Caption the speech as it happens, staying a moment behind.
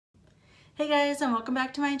Hey guys, and welcome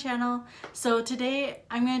back to my channel. So today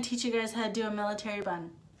I'm going to teach you guys how to do a military bun.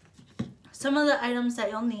 Some of the items that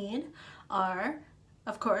you'll need are,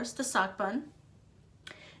 of course, the sock bun.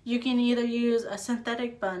 You can either use a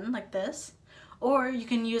synthetic bun like this, or you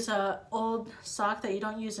can use an old sock that you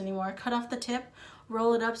don't use anymore. Cut off the tip,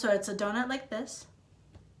 roll it up so it's a donut like this.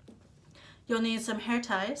 You'll need some hair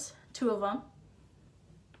ties, 2 of them,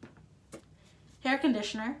 hair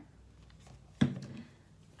conditioner,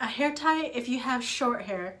 a hair tie if you have short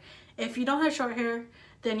hair. If you don't have short hair,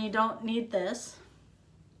 then you don't need this.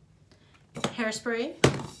 Hairspray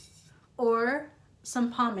or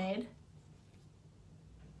some pomade.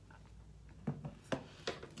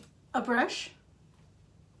 A brush.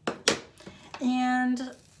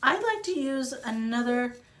 And I like to use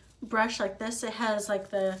another brush like this. It has like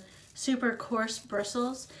the super coarse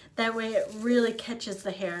bristles. That way it really catches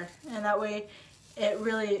the hair, and that way it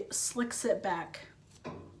really slicks it back.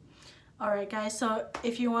 Alright guys, so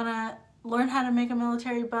if you want to learn how to make a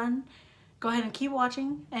military bun, go ahead and keep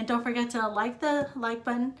watching, and don't forget to like the like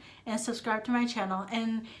button and subscribe to my channel.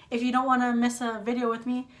 And if you don't want to miss a video with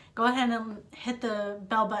me, go ahead and hit the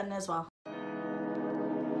bell button as well.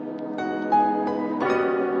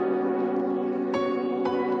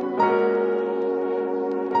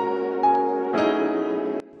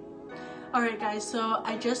 Alright guys, so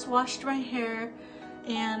I just washed my hair,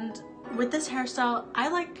 and with this hairstyle,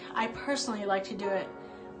 I personally like to do it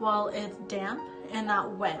while it's damp and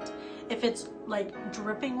not wet. If it's like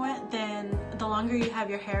dripping wet, then the longer you have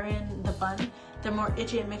your hair in the bun, the more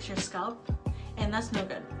itchy it makes your scalp, and that's no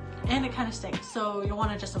good. And it kind of stinks, so you'll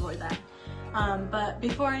want to just avoid that. But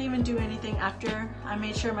before I even do anything, after I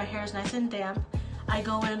made sure my hair is nice and damp, I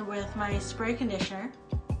go in with my spray conditioner.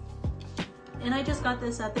 And I just got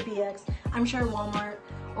this at the BX. I'm sure Walmart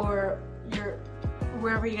or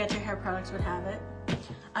wherever you get your hair products would have it.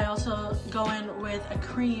 I also go in with a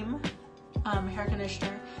cream hair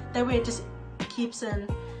conditioner. That way it just keeps in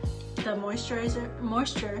the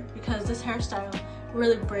moisture, because this hairstyle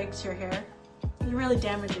really breaks your hair. It's really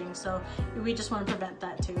damaging, so we just want to prevent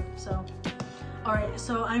that too. So, alright,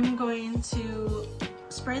 so I'm going to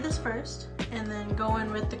spray this first and then go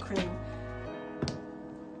in with the cream.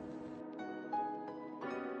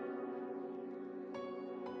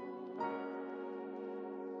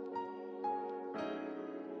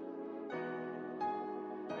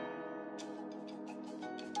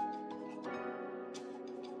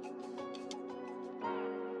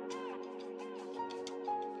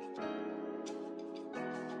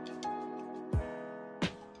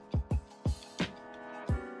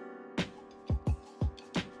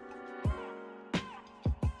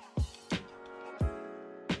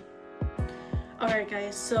 Alright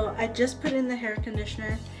guys, so I just put in the hair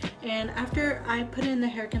conditioner, and after I put in the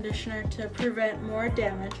hair conditioner to prevent more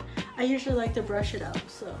damage, I usually like to brush it out,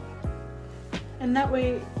 so. And that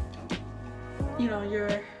way, you know,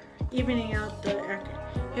 you're evening out the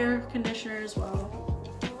hair conditioner as well.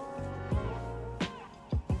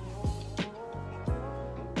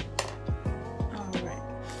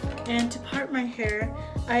 Alright, and to part my hair,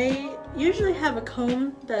 I usually have a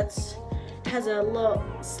comb that's has a little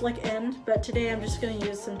slick end, but today I'm just going to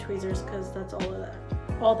use some tweezers because that's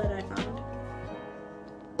all that I found.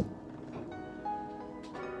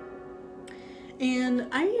 And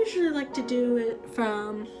I usually like to do it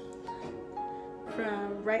from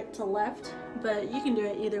right to left, but you can do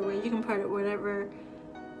it either way. You can part it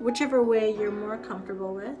whichever way you're more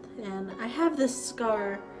comfortable with. And I have this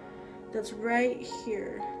scar that's right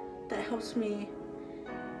here that helps me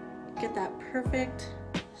get that perfect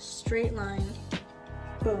straight line.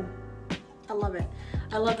 Boom. I love it.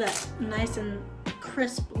 I love that nice and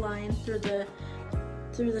crisp line through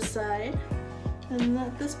the side. And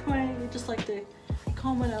at this point, you just like to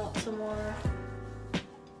comb it out some more.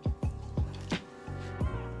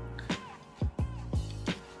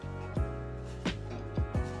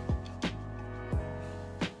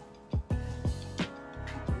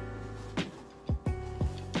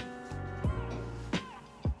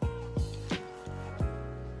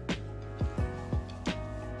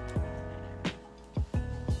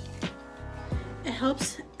 It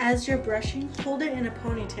helps as you're brushing, hold it in a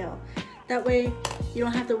ponytail. That way you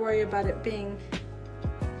don't have to worry about it being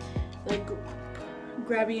like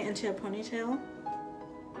grabbing it into a ponytail.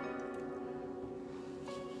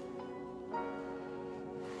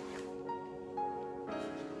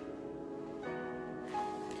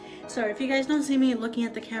 Sorry if you guys don't see me looking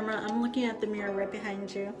at the camera, I'm looking at the mirror right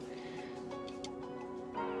behind you.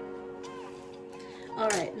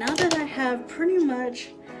 Alright, now that I have pretty much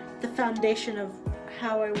the foundation of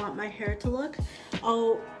how I want my hair to look,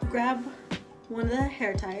 I'll grab one of the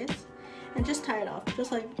hair ties and just tie it off,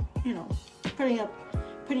 just like, you know, putting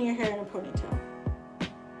your hair in a ponytail.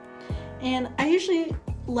 And I usually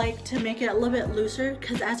like to make it a little bit looser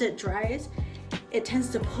because as it dries, it tends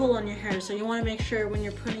to pull on your hair. So you want to make sure when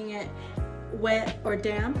you're putting it wet or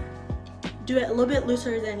damp, do it a little bit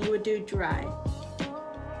looser than you would do dry.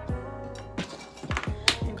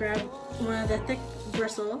 And grab one of the thick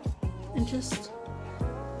bristle and just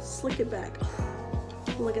slick it back.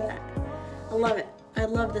 Look at that. I love it. I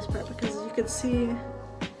love this part because you can see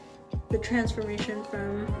the transformation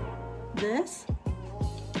from this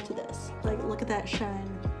to this. Like, look at that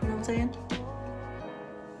shine. You know what I'm saying?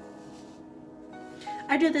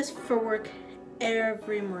 I do this for work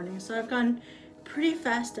every morning, so I've gone pretty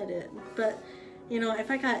fast at it. But, you know,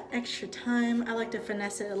 if I got extra time, I like to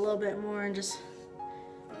finesse it a little bit more and just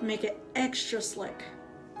make it extra slick.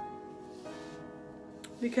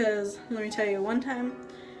 Because, let me tell you, one time,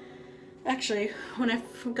 actually, when I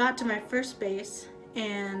got to my first base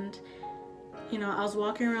and, you know, I was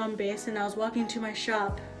walking around base and I was walking to my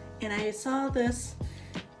shop and I saw this,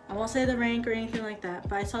 I won't say the rank or anything like that,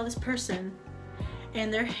 but I saw this person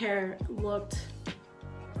and their hair looked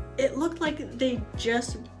like they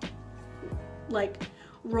just like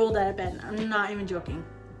rolled out of bed. I'm not even joking.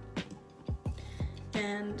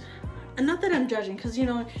 And not that I'm judging, because, you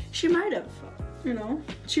know, she might have, you know,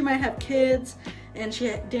 she might have kids and she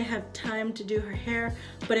didn't have time to do her hair,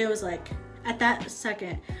 but it was like, at that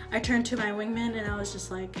second, I turned to my wingman and I was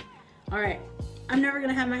just like, all right, I'm never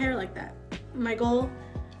gonna have my hair like that. My goal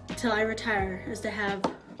till I retire is to have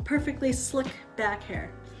perfectly slick back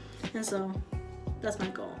hair. And so that's my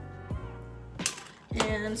goal.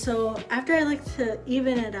 And so after I like to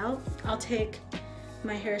even it out, I'll take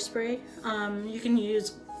my hairspray. You can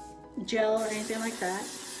use gel or anything like that.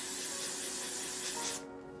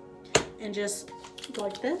 And just go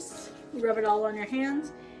like this, rub it all on your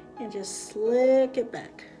hands and just slick it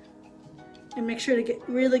back. And make sure to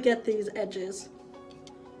really get these edges.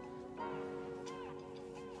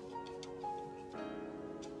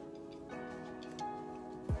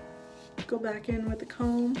 Go back in with the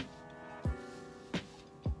comb.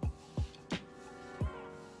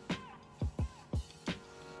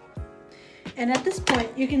 And at this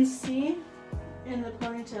point, you can see in the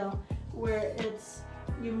ponytail where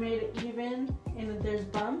you made it even and there's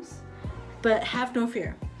bumps, but have no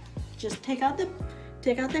fear. Just take out the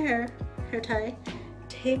hair tie,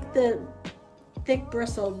 take the thick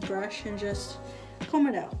bristle brush and just comb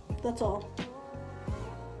it out. That's all.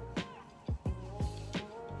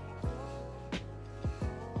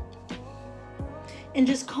 And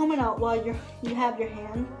just comb it out while you have your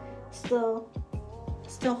hand still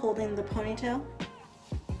holding the ponytail.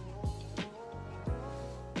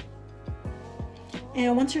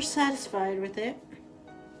 And once you're satisfied with it,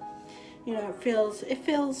 you know, it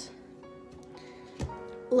feels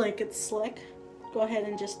like it's slick, go ahead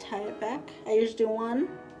and just tie it back. I usually do 1,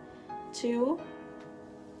 2.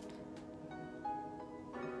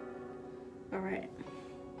 All right.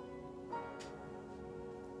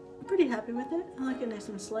 I'm pretty happy with it. I like it nice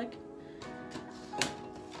and slick.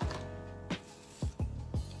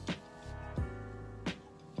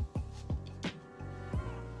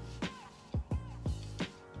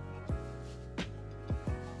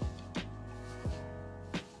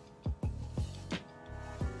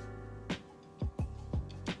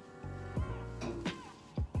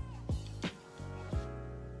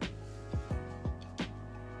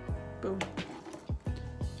 Boom.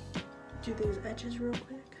 Do these edges real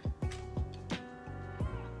quick.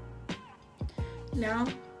 Now,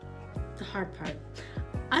 the hard part.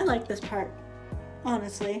 I like this part,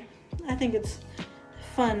 honestly. I think it's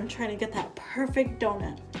fun trying to get that perfect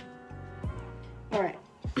donut. All right,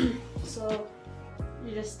 so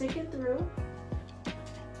you just stick it through.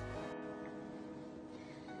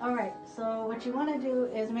 All right, so what you want to do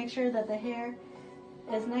is make sure that the hair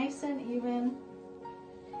is nice and even.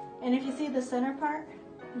 And if you see the center part,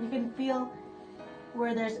 you can feel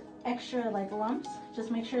where there's extra like lumps.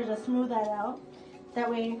 Just make sure to smooth that out. That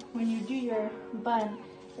way, when you do your bun,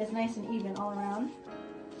 it's nice and even all around.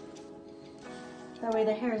 That way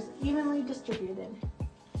the hair is evenly distributed.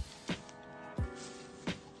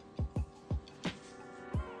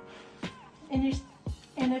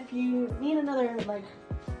 And if you need another, like,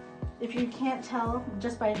 if you can't tell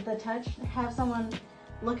just by the touch, have someone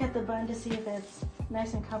look at the bun to see if it's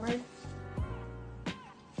nice and covered.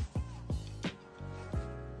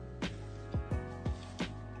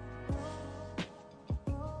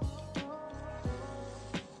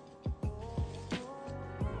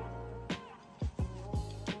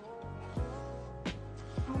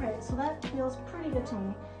 Alright, so that feels pretty good to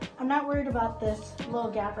me. I'm not worried about this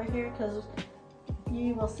little gap right here because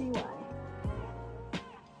you will see why.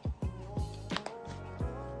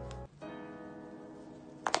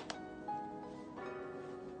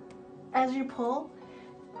 As you pull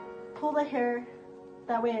the hair,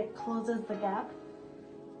 that way it closes the gap.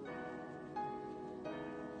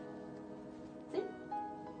 See?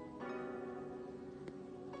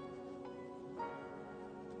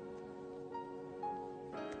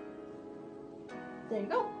 There you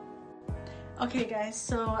go. Okay guys,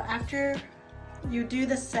 so after you do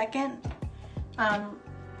the second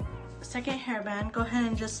hairband, go ahead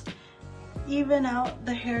and just even out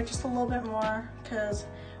the hair just a little bit more, because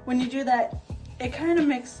when you do that, it kind of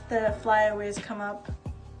makes the flyaways come up.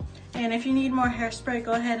 And if you need more hairspray,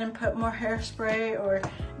 go ahead and put more hairspray or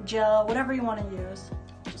gel, whatever you want to use.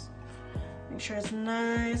 Just make sure it's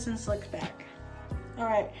nice and slicked back.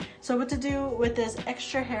 Alright, so what to do with this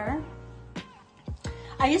extra hair.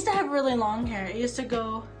 I used to have really long hair. It used to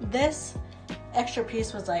go, this extra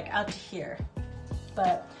piece was like out to here.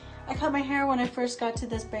 But I cut my hair when I first got to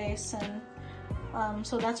this base, and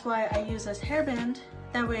so that's why I use this hairband.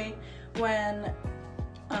 That way when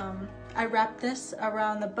I wrap this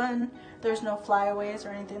around the bun, there's no flyaways or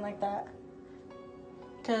anything like that.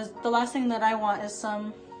 Because the last thing that I want is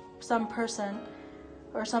some person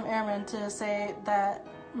or some airman to say that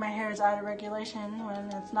my hair is out of regulation when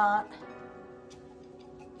it's not.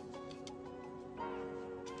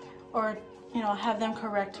 Or, you know, have them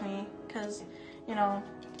correct me, because, you know,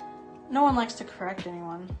 no one likes to correct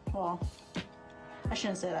anyone. Well, I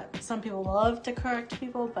shouldn't say that. Some people love to correct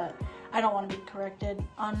people, but I don't want to be corrected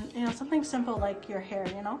on, you know, something simple like your hair,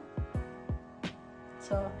 you know?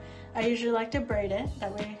 So I usually like to braid it,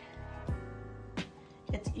 that way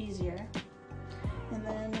it's easier. And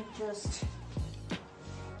then just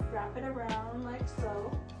wrap it around like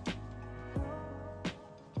so.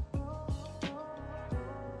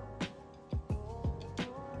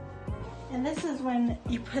 And this is when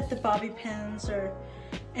you put the bobby pins or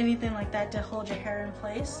anything like that to hold your hair in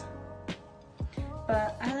place.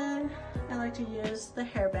 But I like to use the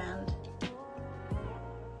hairband.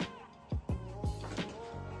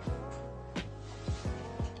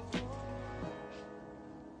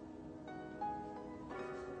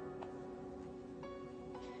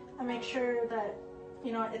 I make sure that,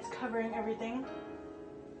 you know, it's covering everything.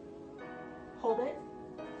 Hold it,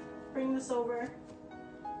 bring this over.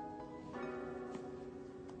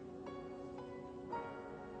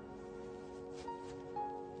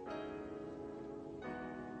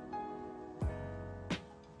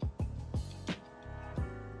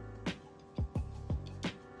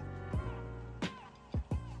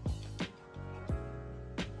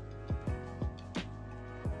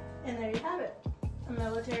 And there you have it, a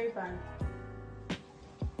military bun.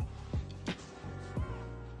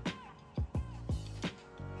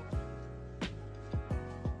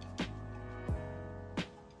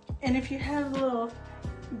 And if you have little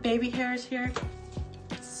baby hairs here,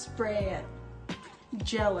 spray it,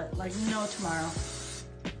 gel it like no tomorrow.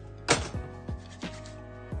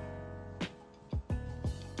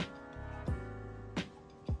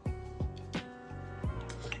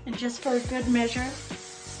 And just for good measure,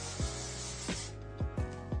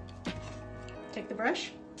 take the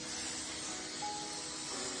brush,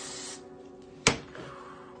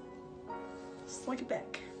 slick it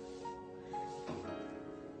back.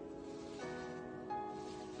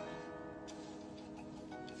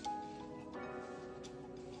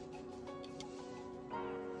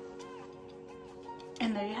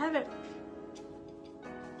 And there you have it.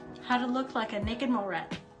 How to look like a naked mole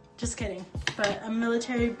rat. Just kidding, but a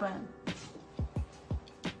military bun.